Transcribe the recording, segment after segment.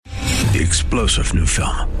The explosive new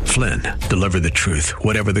film, Flynn, deliver the truth,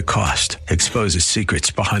 whatever the cost, exposes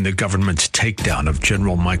secrets behind the government's takedown of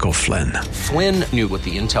General Michael Flynn. Flynn knew what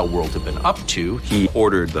the intel world had been up to. He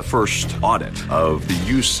ordered the first audit of the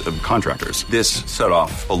use of contractors. This set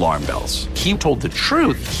off alarm bells. He told the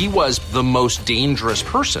truth. He was the most dangerous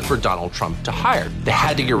person for Donald Trump to hire. They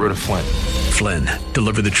had to get rid of Flynn. Flynn,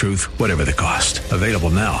 deliver the truth, whatever the cost. Available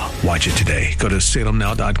now. Watch it today. Go to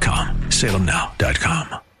salemnow.com.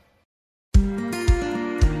 salemnow.com.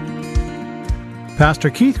 Pastor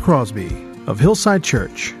Keith Crosby of Hillside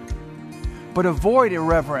Church. But avoid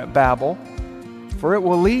irreverent babble, for it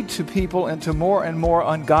will lead to people into more and more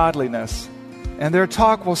ungodliness, and their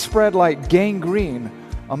talk will spread like gangrene.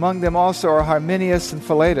 Among them also are Hymenaeus and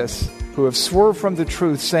Philetus, who have swerved from the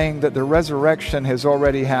truth, saying that the resurrection has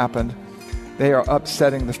already happened. They are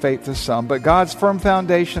upsetting the faith of some. But God's firm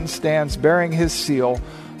foundation stands, bearing His seal.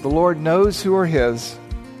 The Lord knows who are His,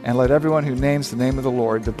 and let everyone who names the name of the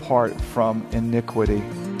Lord depart from iniquity.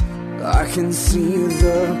 I can see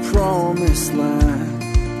the promised land,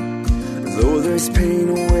 though there's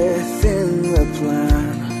pain within the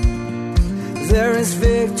plan. There is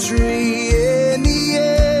victory in the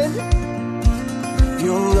end.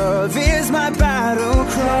 Your love is my battle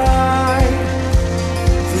cry,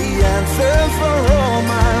 the answer for all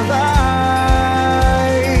my life.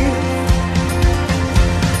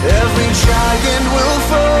 Every giant will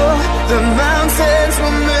fall, the mountains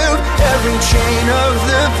will move, every chain of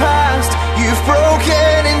the past you've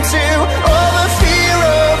broken into. All the fear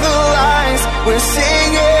of the lies, we're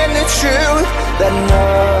singing the truth, that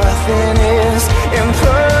nothing is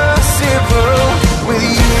impossible with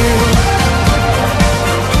you.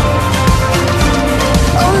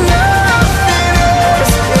 Oh, nothing is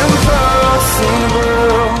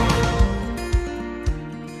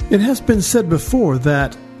impossible. It has been said before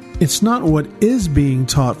that it's not what is being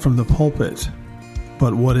taught from the pulpit,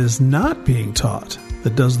 but what is not being taught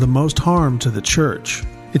that does the most harm to the church.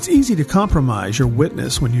 It's easy to compromise your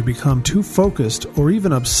witness when you become too focused or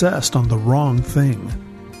even obsessed on the wrong thing.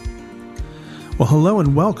 Well, hello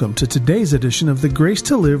and welcome to today's edition of the Grace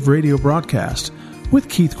to Live radio broadcast with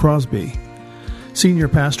Keith Crosby, Senior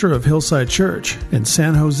Pastor of Hillside Church in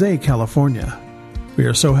San Jose, California. We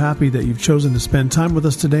are so happy that you've chosen to spend time with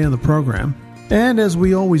us today on the program. And as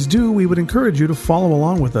we always do, we would encourage you to follow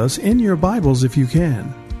along with us in your Bibles if you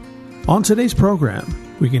can. On today's program,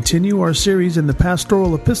 we continue our series in the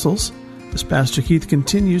pastoral epistles as Pastor Keith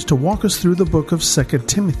continues to walk us through the book of 2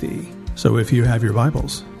 Timothy. So if you have your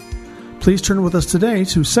Bibles, please turn with us today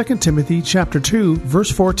to 2 Timothy chapter 2, verse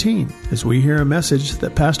 14, as we hear a message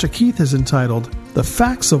that Pastor Keith has entitled, The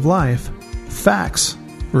Facts of Life, Facts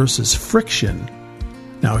versus Friction.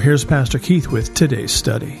 Now here's Pastor Keith with today's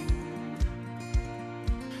study.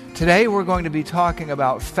 Today we're going to be talking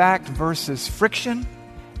about fact versus friction.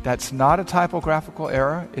 That's not a typographical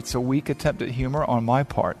error. It's a weak attempt at humor on my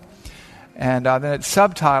part. And then it's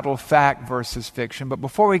subtitled Fact versus Fiction. But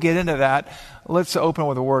before we get into that, let's open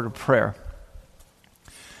with a word of prayer.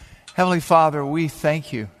 Heavenly Father, we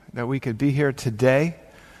thank you that we could be here today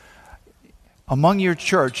among your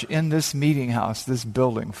church in this meeting house, this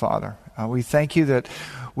building, Father. We thank you that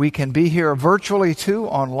we can be here virtually too,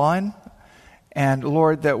 online. And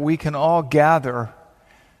Lord, that we can all gather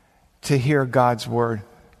to hear God's word.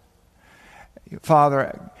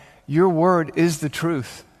 Father, your word is the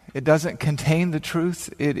truth. It doesn't contain the truth.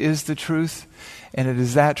 It is the truth. And it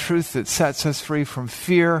is that truth that sets us free from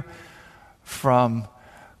fear, from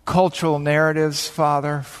cultural narratives,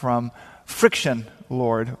 Father, from friction,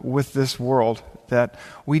 Lord, with this world. That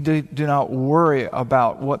we do not worry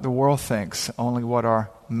about what the world thinks, only what our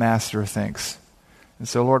Master thinks. And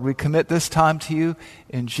so, Lord, we commit this time to you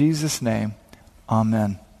in Jesus' name.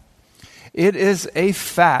 Amen. It is a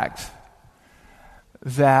fact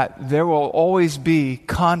that there will always be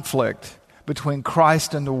conflict between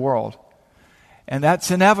Christ and the world. And that's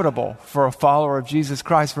inevitable for a follower of Jesus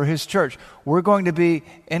Christ, for His church. We're going to be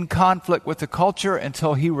in conflict with the culture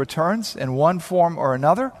until He returns in one form or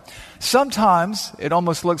another. Sometimes it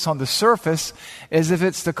almost looks on the surface as if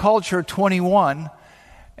it's the culture 21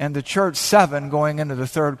 and the church 7 going into the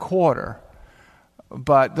third quarter.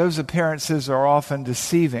 But those appearances are often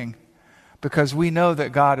deceiving because we know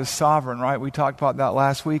that God is sovereign, right? We talked about that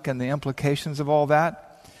last week and the implications of all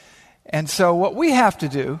that. And so what we have to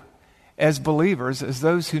do as believers, as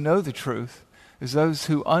those who know the truth, as those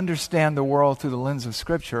who understand the world through the lens of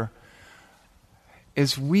Scripture,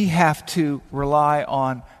 is we have to rely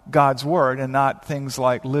on God's Word and not things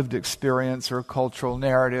like lived experience or cultural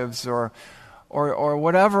narratives or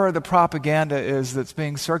whatever the propaganda is that's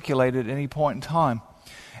being circulated at any point in time.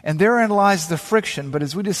 And therein lies the friction. But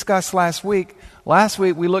as we discussed last week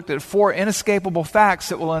we looked at 4 inescapable facts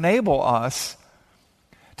that will enable us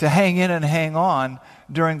to hang in and hang on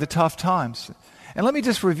during the tough times. And let me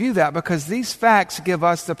just review that, because these facts give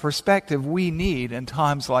us the perspective we need in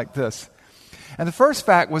times like this. And the first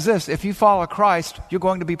fact was this: if you follow Christ, you're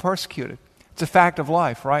going to be persecuted. It's a fact of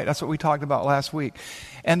life, right? That's what we talked about last week.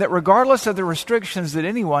 And that regardless of the restrictions that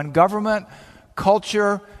anyone, government,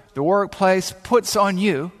 culture, the workplace puts on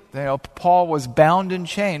you, Paul was bound in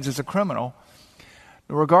chains as a criminal.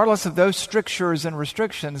 Regardless of those strictures and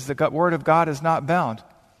restrictions, the Word of God is not bound.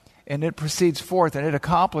 And it proceeds forth and it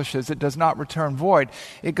accomplishes. It does not return void.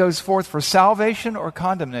 It goes forth for salvation or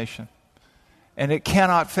condemnation. And it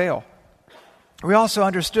cannot fail. We also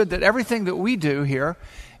understood that everything that we do here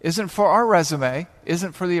isn't for our resume,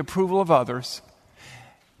 isn't for the approval of others.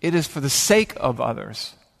 It is for the sake of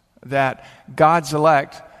others, that God's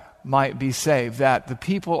elect might be saved, that the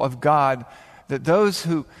people of God, that those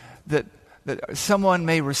who, that someone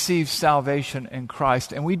may receive salvation in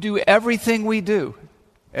Christ. And we do everything we do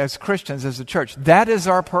as Christians, as a church. That is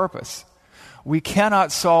our purpose. We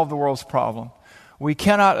cannot solve the world's problem. We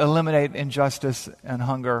cannot eliminate injustice and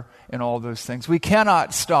hunger and all those things. We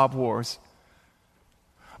cannot stop wars.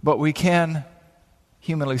 But we can,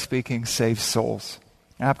 humanly speaking, save souls.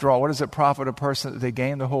 After all, what does it profit a person that they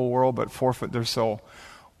gain the whole world but forfeit their soul?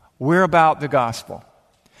 We're about the gospel.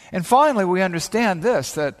 And finally, we understand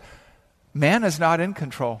this, that man is not in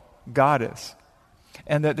control. God is.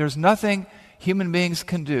 And that there's nothing human beings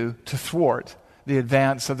can do to thwart the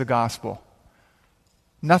advance of the gospel.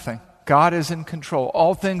 Nothing. God is in control.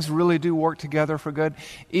 All things really do work together for good.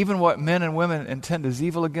 Even what men and women intend as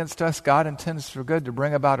evil against us, God intends for good, to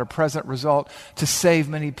bring about a present result, to save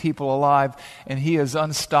many people alive. And He is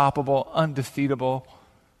unstoppable, undefeatable,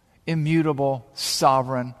 immutable,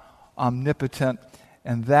 sovereign, omnipotent.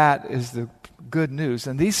 And that is the good news.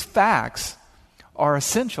 And these facts are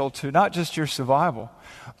essential to not just your survival,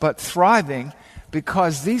 but thriving,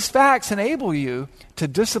 because these facts enable you to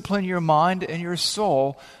discipline your mind and your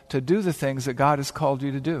soul to do the things that God has called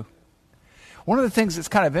you to do. One of the things that's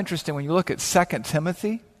kind of interesting when you look at 2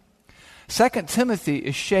 Timothy, 2 Timothy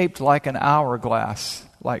is shaped like an hourglass,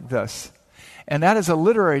 like this. And that is a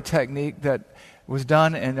literary technique that was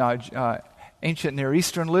done in ancient Near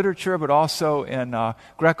Eastern literature, but also in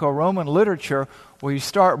Greco-Roman literature, where you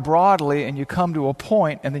start broadly and you come to a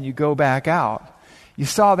point and then you go back out. You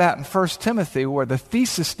saw that in 1 Timothy, where the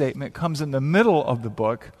thesis statement comes in the middle of the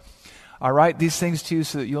book. I write these things to you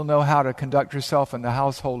so that you'll know how to conduct yourself in the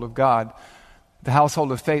household of God, the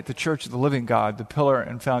household of faith, the church of the living God, the pillar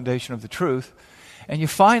and foundation of the truth. And you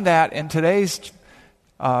find that in today's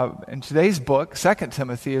book, 2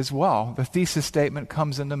 Timothy, as well. The thesis statement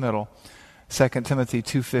comes in the middle, 2 Timothy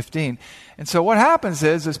 2:15. And so what happens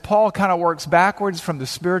is Paul kind of works backwards from the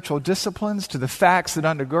spiritual disciplines to the facts that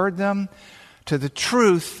undergird them, to the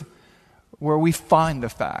truth where we find the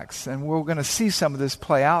facts. And we're going to see some of this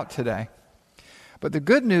play out today. But the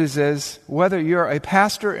good news is, whether you're a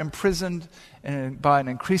pastor imprisoned by an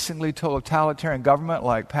increasingly totalitarian government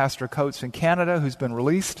like Pastor Coates in Canada, who's been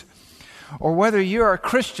released, or whether you're a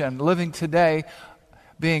Christian living today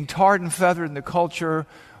being tarred and feathered in the culture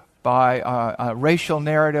by a racial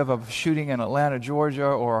narrative of a shooting in Atlanta, Georgia,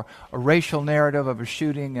 or a racial narrative of a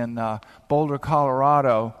shooting in Boulder,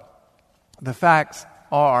 Colorado, the facts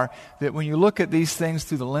are that when you look at these things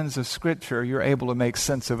through the lens of Scripture, you're able to make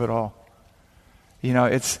sense of it all. You know,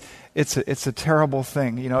 it's a terrible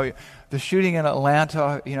thing. You know, the shooting in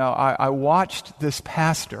Atlanta, you know, I watched this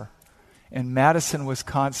pastor in Madison,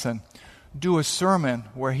 Wisconsin, do a sermon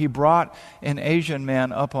where he brought an Asian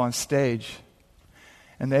man up on stage.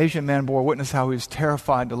 And the Asian man bore witness how he was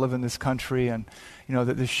terrified to live in this country, and, you know,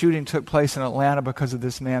 that the shooting took place in Atlanta because of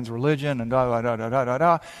this man's religion, and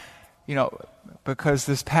da-da-da-da-da-da-da. You know, because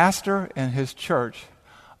this pastor and his church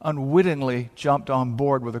unwittingly jumped on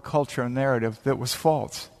board with a culture and narrative that was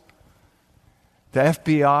false. The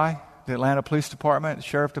FBI, the Atlanta Police Department, the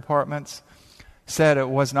Sheriff Departments said it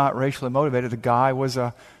was not racially motivated. The guy was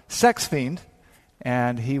a sex fiend,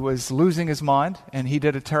 and he was losing his mind, and he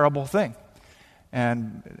did a terrible thing.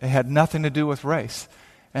 And it had nothing to do with race.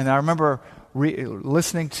 And I remember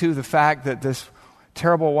listening to the fact that this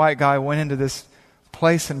terrible white guy went into this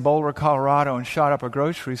place in Boulder, Colorado, and shot up a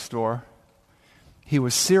grocery store. He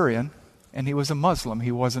was Syrian, and he was a Muslim.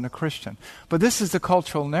 He wasn't a Christian. But this is the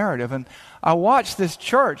cultural narrative. And I watched this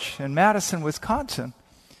church in Madison, Wisconsin,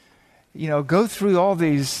 you know, go through all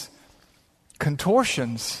these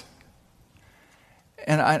contortions.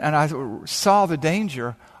 And I saw the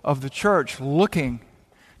danger of the church looking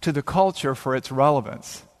to the culture for its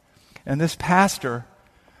relevance. And this pastor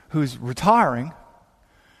who's retiring,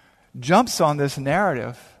 jumps on this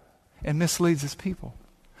narrative and misleads his people.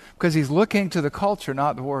 Because he's looking to the culture,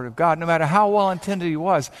 not the Word of God, no matter how well-intended he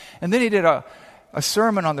was. And then he did a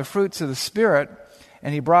sermon on the fruits of the Spirit,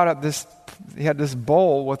 and he brought up he had this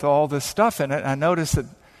bowl with all this stuff in it. And I noticed that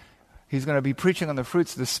he's going to be preaching on the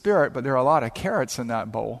fruits of the Spirit, but there are a lot of carrots in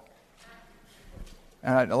that bowl.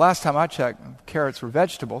 And the last time I checked, carrots were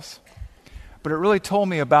vegetables. But it really told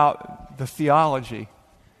me about the theology.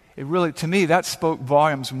 It really, to me, that spoke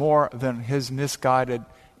volumes more than his misguided,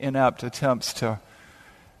 inept attempts to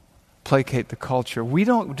placate the culture. We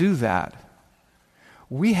don't do that.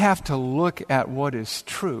 We have to look at what is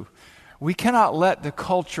true. We cannot let the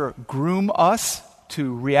culture groom us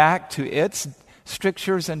to react to its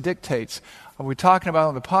strictures and dictates. We're talking about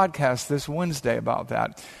on the podcast this Wednesday about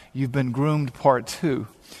that. You've been groomed, part 2.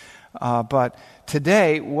 But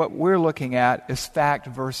today, what we're looking at is fact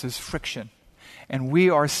versus friction. And we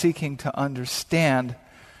are seeking to understand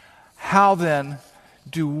how then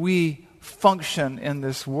do we function in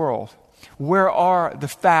this world? Where are the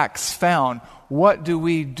facts found? What do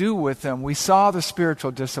we do with them? We saw the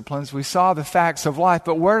spiritual disciplines. We saw the facts of life.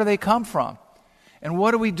 But where do they come from? And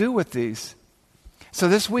what do we do with these? So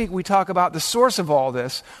this week we talk about the source of all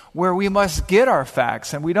this, where we must get our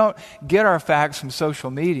facts. And we don't get our facts from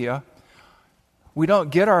social media. We don't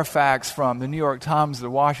get our facts from the New York Times, the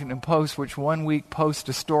Washington Post, which one week post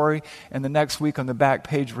a story and the next week on the back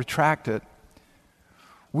page retract it.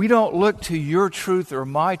 We don't look to your truth or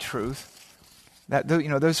my truth.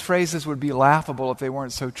 Those phrases would be laughable if they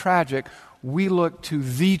weren't so tragic. We look to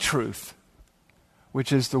the truth,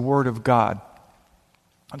 which is the Word of God.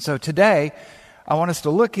 And so today, I want us to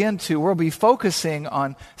look into, we'll be focusing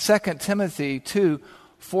on 2 Timothy 2,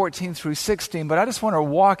 14 through 16, but I just want to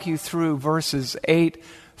walk you through verses 8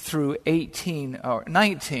 through 18, or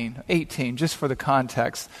 19, 18, just for the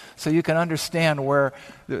context, so you can understand where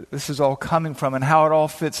this is all coming from and how it all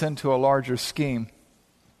fits into a larger scheme.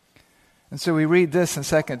 And so we read this in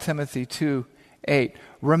 2 Timothy 2, 8.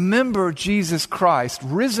 Remember Jesus Christ,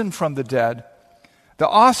 risen from the dead, the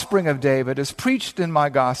offspring of David, is preached in my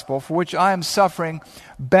gospel, for which I am suffering,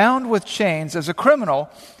 bound with chains as a criminal,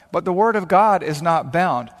 but the word of God is not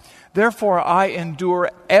bound. Therefore I endure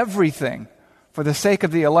everything for the sake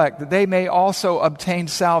of the elect, that they may also obtain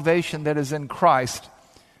salvation that is in Christ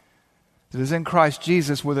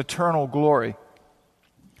Jesus with eternal glory.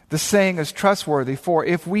 The saying is trustworthy, for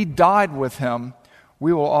if we died with him,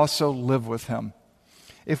 we will also live with him.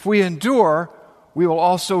 If we endure, we will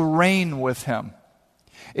also reign with him.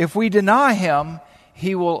 If we deny him,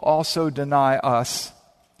 he will also deny us.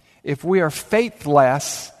 If we are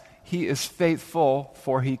faithless, he is faithful,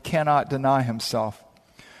 for he cannot deny himself.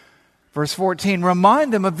 Verse 14,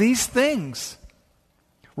 remind them of these things.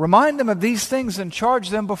 Remind them of these things and charge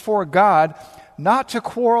them before God not to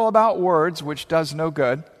quarrel about words, which does no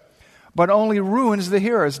good, but only ruins the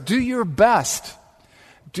hearers. Do your best.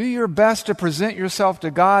 Do your best to present yourself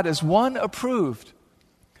to God as one approved,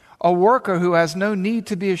 a worker who has no need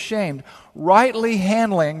to be ashamed, rightly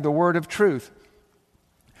handling the word of truth.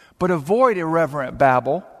 But avoid irreverent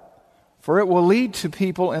babble, for it will lead to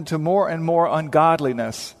people into more and more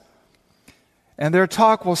ungodliness. And their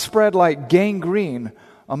talk will spread like gangrene.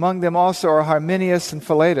 Among them also are Hymenaeus and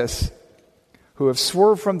Philetus, who have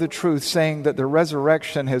swerved from the truth, saying that the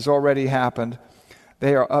resurrection has already happened.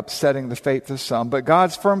 They are upsetting the faith of some. But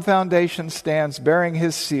God's firm foundation stands, bearing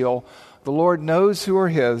his seal. The Lord knows who are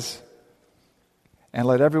his. And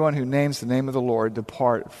let everyone who names the name of the Lord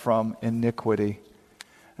depart from iniquity.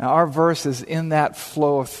 Now, our verse is in that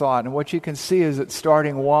flow of thought. And what you can see is it's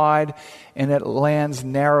starting wide and it lands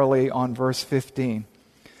narrowly on verse 15.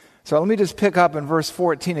 So let me just pick up in verse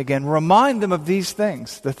 14 again. Remind them of these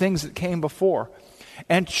things, the things that came before,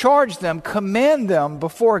 and charge them, command them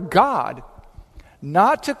before God,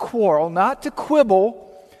 not to quarrel, not to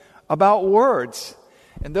quibble about words.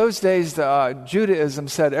 In those days, Judaism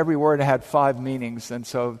said every word had 5 meanings, and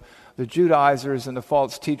so the Judaizers and the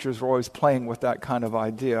false teachers were always playing with that kind of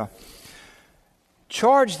idea.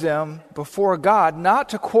 Charge them before God not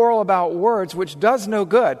to quarrel about words, which does no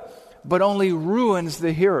good, but only ruins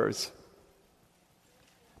the hearers.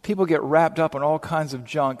 People get wrapped up in all kinds of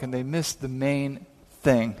junk and they miss the main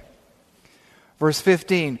thing. Verse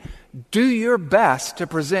 15, do your best to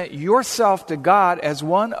present yourself to God as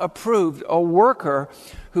one approved, a worker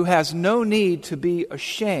who has no need to be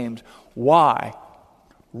ashamed. Why?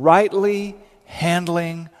 Rightly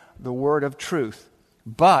handling the word of truth.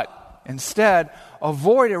 But instead,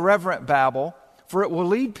 avoid irreverent babble, for it will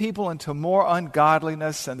lead people into more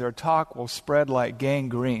ungodliness, and their talk will spread like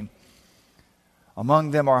gangrene.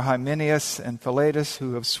 Among them are Hymenaeus and Philetus,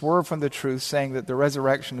 who have swerved from the truth, saying that the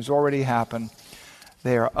resurrection has already happened.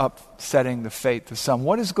 They are upsetting the faith of some.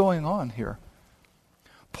 What is going on here?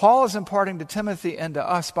 Paul is imparting to Timothy and to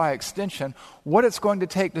us by extension what it's going to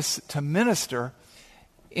take to minister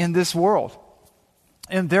in this world,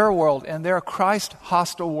 in their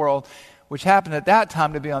Christ-hostile world, which happened at that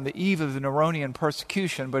time to be on the eve of the Neronian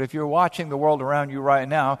persecution. But if you're watching the world around you right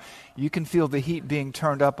now, you can feel the heat being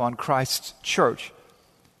turned up on Christ's church.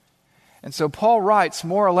 And so Paul writes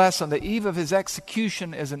more or less on the eve of his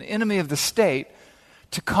execution as an enemy of the state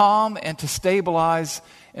to calm and to stabilize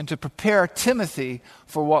and to prepare Timothy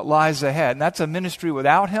for what lies ahead. And that's a ministry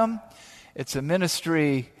without him. It's a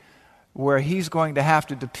ministry where he's going to have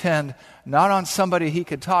to depend not on somebody he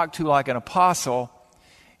could talk to like an apostle,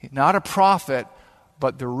 not a prophet,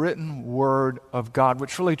 but the written word of God,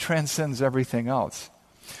 which really transcends everything else.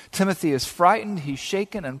 Timothy is frightened, he's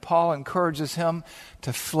shaken, and Paul encourages him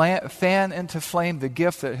to fan into flame the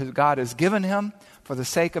gift that God has given him for the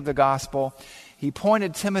sake of the gospel. He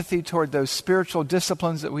pointed Timothy toward those spiritual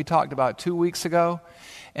disciplines that we talked about 2 weeks ago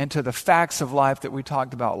and to the facts of life that we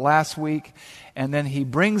talked about last week. And then he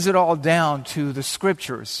brings it all down to the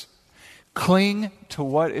Scriptures. Cling to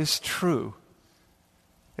what is true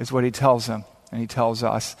is what he tells him and he tells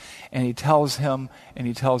us. And he tells him and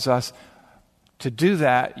he tells us to do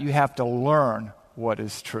that, you have to learn what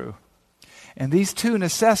is true. And these two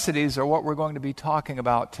necessities are what we're going to be talking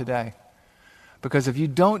about today. Because if you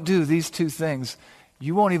don't do these two things,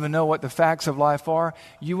 you won't even know what the facts of life are.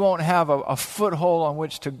 You won't have a foothold on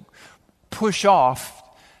which to push off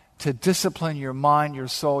to discipline your mind, your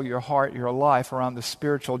soul, your heart, your life around the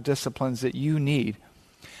spiritual disciplines that you need.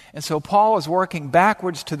 And so Paul is working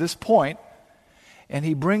backwards to this point, and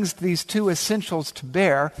he brings these two essentials to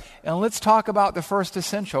bear. And let's talk about the first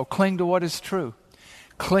essential. Cling to what is true.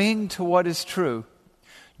 Cling to what is true.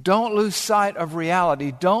 Don't lose sight of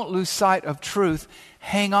reality. Don't lose sight of truth.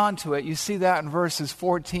 Hang on to it. You see that in verses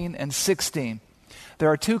 14 and 16. There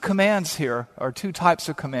are two commands here, or two types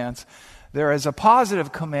of commands. There is a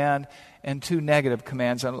positive command and two negative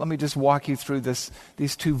commands. And let me just walk you through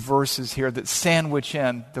these two verses here that sandwich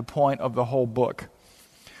in the point of the whole book.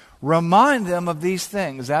 Remind them of these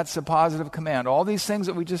things. That's the positive command. All these things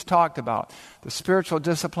that we just talked about. The spiritual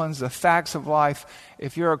disciplines, the facts of life.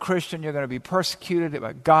 If you're a Christian, you're going to be persecuted.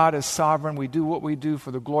 But God is sovereign. We do what we do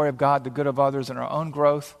for the glory of God, the good of others, and our own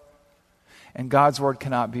growth. And God's word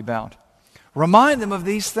cannot be bound. Remind them of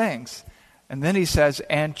these things. And then he says,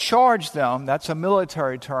 and charge them. That's a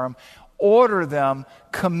military term. Order them,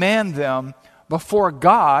 command them before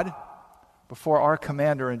God, before our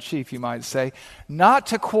commander-in-chief, you might say, not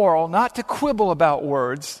to quarrel, not to quibble about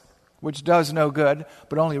words, which does no good,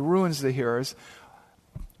 but only ruins the hearers.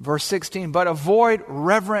 Verse 16, but avoid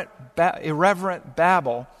irreverent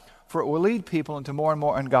babble, for it will lead people into more and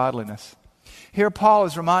more ungodliness. Here Paul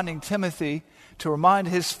is reminding Timothy to remind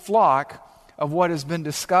his flock of what has been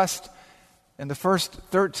discussed in the first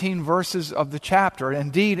 13 verses of the chapter,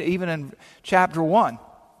 indeed even in chapter 1.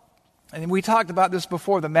 And we talked about this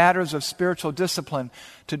before, the matters of spiritual discipline,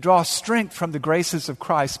 to draw strength from the graces of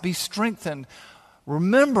Christ. Be strengthened.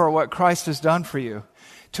 Remember what Christ has done for you.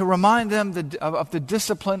 To remind them of the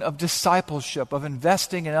discipline of discipleship, of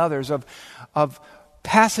investing in others, of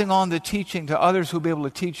passing on the teaching to others who will be able to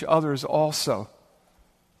teach others also.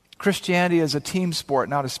 Christianity is a team sport,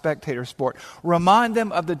 not a spectator sport. Remind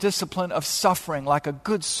them of the discipline of suffering, like a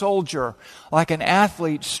good soldier, like an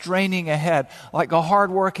athlete straining ahead, like a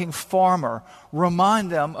hardworking farmer.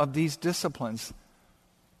 Remind them of these disciplines.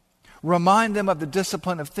 Remind them of the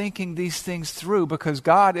discipline of thinking these things through, because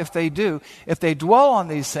God, if they dwell on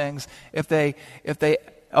these things, if they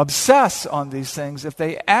obsess on these things, if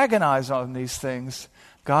they agonize on these things,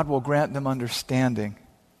 God will grant them understanding.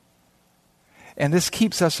 And this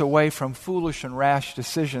keeps us away from foolish and rash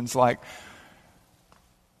decisions like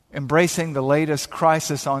embracing the latest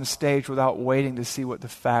crisis on stage without waiting to see what the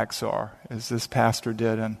facts are, as this pastor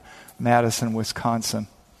did in Madison, Wisconsin.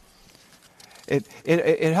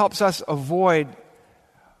 It helps us avoid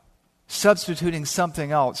substituting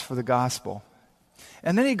something else for the gospel.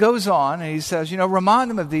 And then he goes on and he says, remind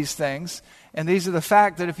them of these things. And these are the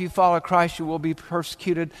fact that if you follow Christ, you will be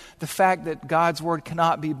persecuted. The fact that God's word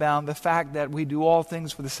cannot be bound. The fact that we do all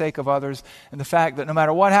things for the sake of others. And the fact that no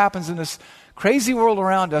matter what happens in this crazy world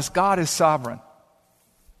around us, God is sovereign.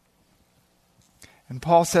 And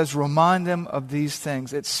Paul says, remind them of these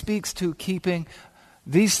things. It speaks to keeping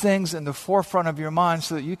these things in the forefront of your mind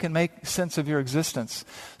so that you can make sense of your existence,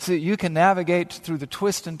 so that you can navigate through the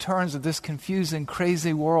twists and turns of this confusing,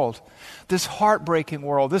 crazy world, this heartbreaking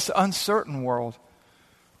world, this uncertain world.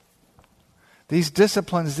 These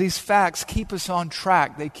disciplines, these facts keep us on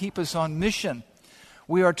track. They keep us on mission.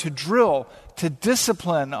 We are to drill, to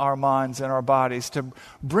discipline our minds and our bodies, to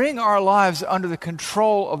bring our lives under the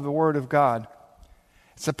control of the Word of God.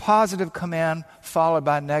 It's a positive command followed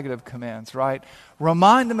by negative commands, right?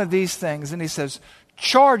 Remind them of these things, and he says,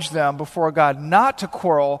 charge them before God not to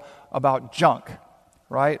quarrel about junk,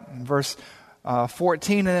 right? In verse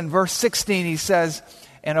 14, and then verse 16 he says,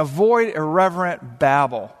 and avoid irreverent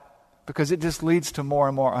babble, because it just leads to more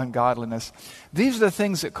and more ungodliness. These are the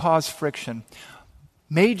things that cause friction.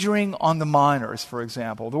 Majoring on the minors, for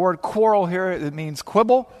example. The word quarrel here, it means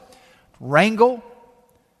quibble, wrangle.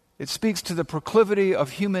 It speaks to the proclivity of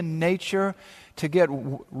human nature to get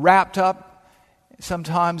wrapped up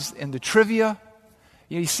sometimes in the trivia.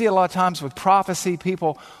 You see a lot of times with prophecy,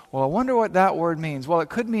 people, well, I wonder what that word means. Well, it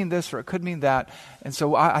could mean this or it could mean that. And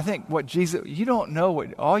so I think what Jesus, you don't know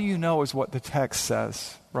what, all you know is what the text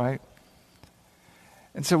says, right?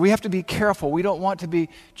 And so we have to be careful. We don't want to be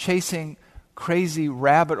chasing crazy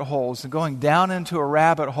rabbit holes and going down into a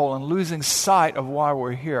rabbit hole and losing sight of why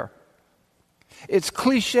we're here. It's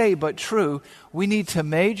cliche but true. We need to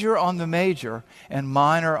major on the major and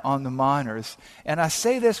minor on the minors. And I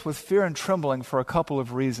say this with fear and trembling for a couple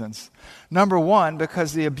of reasons. Number one,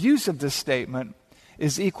 because the abuse of this statement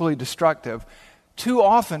is equally destructive. Too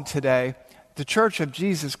often today, the Church of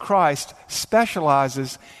Jesus Christ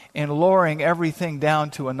specializes in lowering everything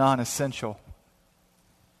down to a non-essential.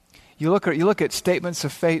 You look at statements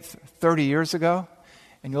of faith 30 years ago,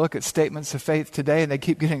 and you look at statements of faith today, and they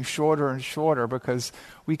keep getting shorter and shorter because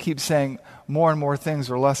we keep saying more and more things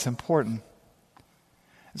are less important.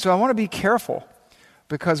 And so I want to be careful,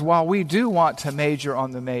 because while we do want to major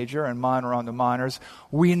on the major and minor on the minors,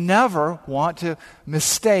 we never want to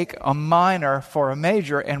mistake a minor for a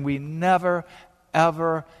major, and we never,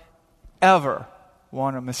 ever, ever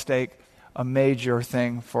want to mistake a major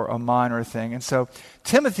thing for a minor thing. And so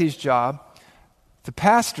Timothy's job, the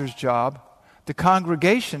pastor's job, the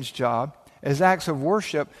congregation's job as acts of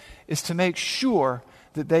worship is to make sure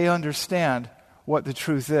that they understand what the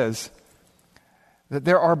truth is. That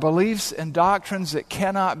there are beliefs and doctrines that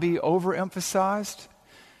cannot be overemphasized,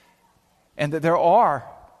 and that there are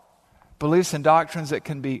beliefs and doctrines that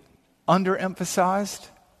can be underemphasized,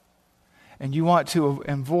 and you want to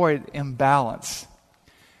avoid imbalance.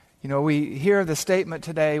 You know, we hear the statement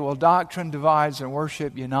today, well, doctrine divides and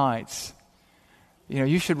worship unites. You know,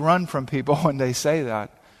 you should run from people when they say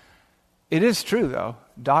that. It is true, though.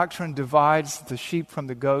 Doctrine divides the sheep from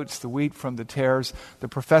the goats, the wheat from the tares, the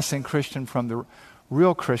professing Christian from the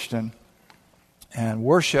real Christian. And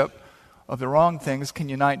worship of the wrong things can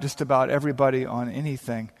unite just about everybody on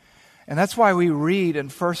anything. And that's why we read in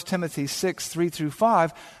 1 Timothy 6, 3 through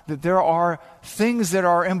 5, that there are things that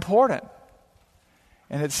are important.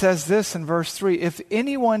 And it says this in verse 3, if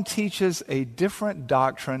anyone teaches a different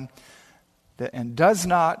doctrine and does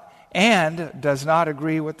not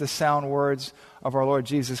agree with the sound words of our Lord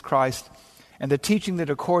Jesus Christ and the teaching that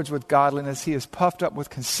accords with godliness, he is puffed up with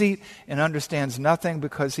conceit and understands nothing,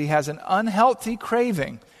 because he has an unhealthy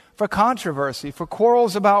craving for controversy, for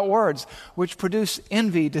quarrels about words, which produce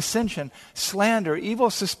envy, dissension, slander, evil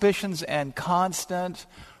suspicions, and constant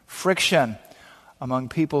friction among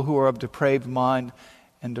people who are of depraved mind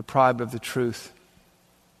and deprived of the truth.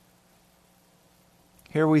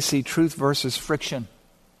 Here we see truth versus friction.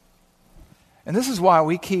 And this is why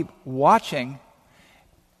we keep watching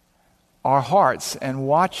our hearts and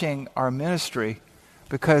watching our ministry,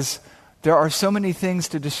 because there are so many things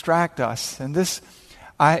to distract us. And this,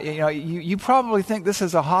 you probably think this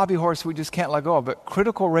is a hobby horse we just can't let go of, but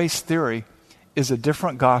critical race theory is a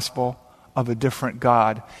different gospel of a different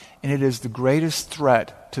God. And it is the greatest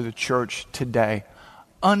threat to the church today.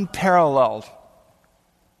 Unparalleled.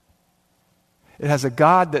 It has a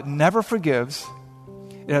God that never forgives.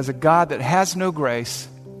 It has a God that has no grace.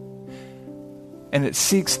 And it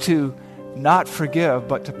seeks to not forgive,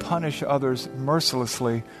 but to punish others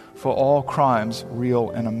mercilessly for all crimes,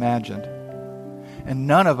 real and imagined. And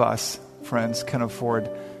none of us, friends, can afford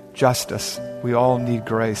justice. We all need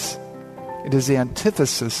grace. It is the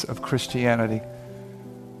antithesis of Christianity.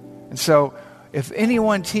 And so, if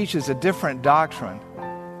anyone teaches a different doctrine,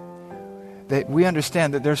 that we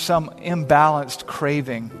understand that there's some imbalanced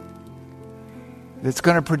craving that's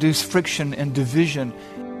going to produce friction and division.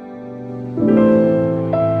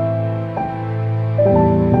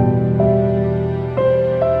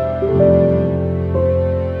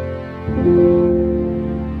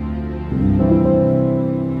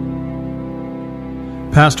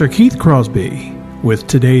 Pastor Keith Crosby with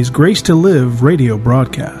today's Grace to Live radio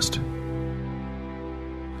broadcast.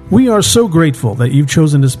 We are so grateful that you've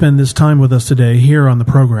chosen to spend this time with us today here on the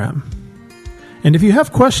program. And if you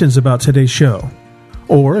have questions about today's show,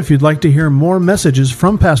 or if you'd like to hear more messages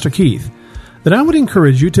from Pastor Keith, then I would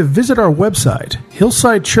encourage you to visit our website,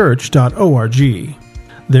 hillsidechurch.org.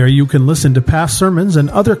 There you can listen to past sermons and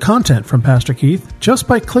other content from Pastor Keith just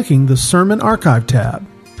by clicking the Sermon Archive tab.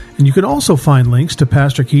 And you can also find links to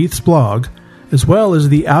Pastor Keith's blog, as well as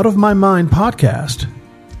the Out of My Mind podcast.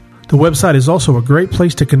 The website is also a great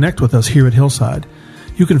place to connect with us here at Hillside.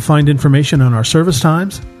 You can find information on our service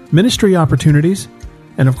times, ministry opportunities,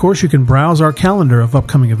 and of course you can browse our calendar of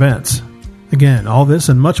upcoming events. Again, all this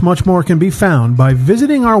and much, much more can be found by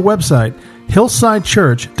visiting our website,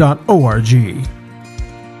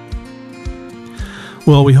 hillsidechurch.org.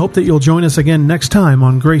 Well, we hope that you'll join us again next time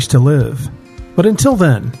on Grace to Live. But until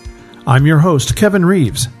then, I'm your host, Kevin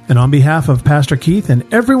Reeves, and on behalf of Pastor Keith and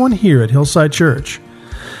everyone here at Hillside Church,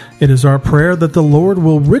 it is our prayer that the Lord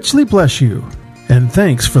will richly bless you, and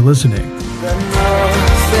thanks for listening.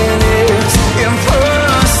 Nothing is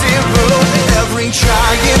impossible. Every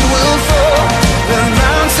giant will fall. The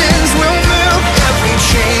mountains will move. Every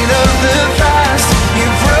chain of the past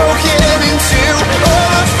you've broken into.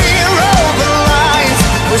 All the fear, all the lies.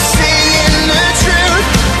 We're seeing the truth.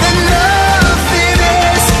 That nothing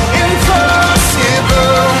is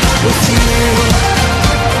impossible with you.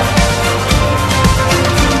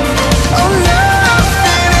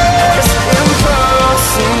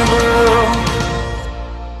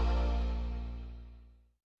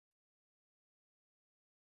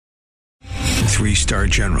 Three-star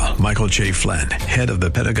General Michael J. Flynn, head of the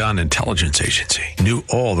Pentagon Intelligence Agency, knew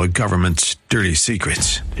all the government's dirty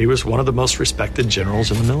secrets. He was one of the most respected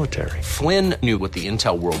generals in the military. Flynn knew what the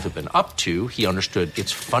intel world had been up to. He understood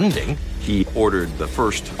its funding. He ordered the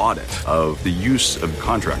first audit of the use of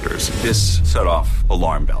contractors. This set off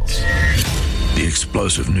alarm bells. The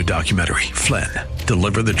explosive new documentary, Flynn,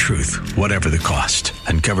 Deliver the Truth, Whatever the Cost,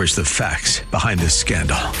 uncovers the facts behind this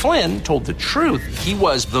scandal. Flynn told the truth. He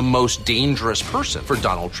was the most dangerous person for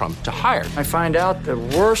Donald Trump to hire. I find out the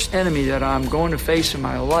worst enemy that I'm going to face in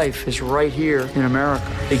my life is right here in America.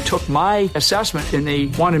 They took my assessment and they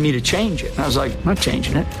wanted me to change it. And I was like, I'm not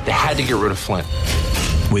changing it. They had to get rid of Flynn.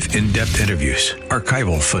 With in-depth interviews,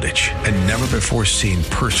 archival footage, and never-before-seen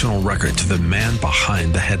personal records of the man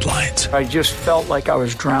behind the headlines. I just felt like I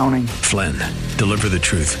was drowning. Flynn, Deliver the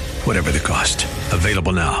Truth, Whatever the Cost.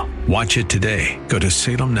 Available now. Watch it today. Go to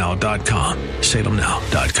salemnow.com.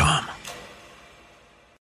 salemnow.com.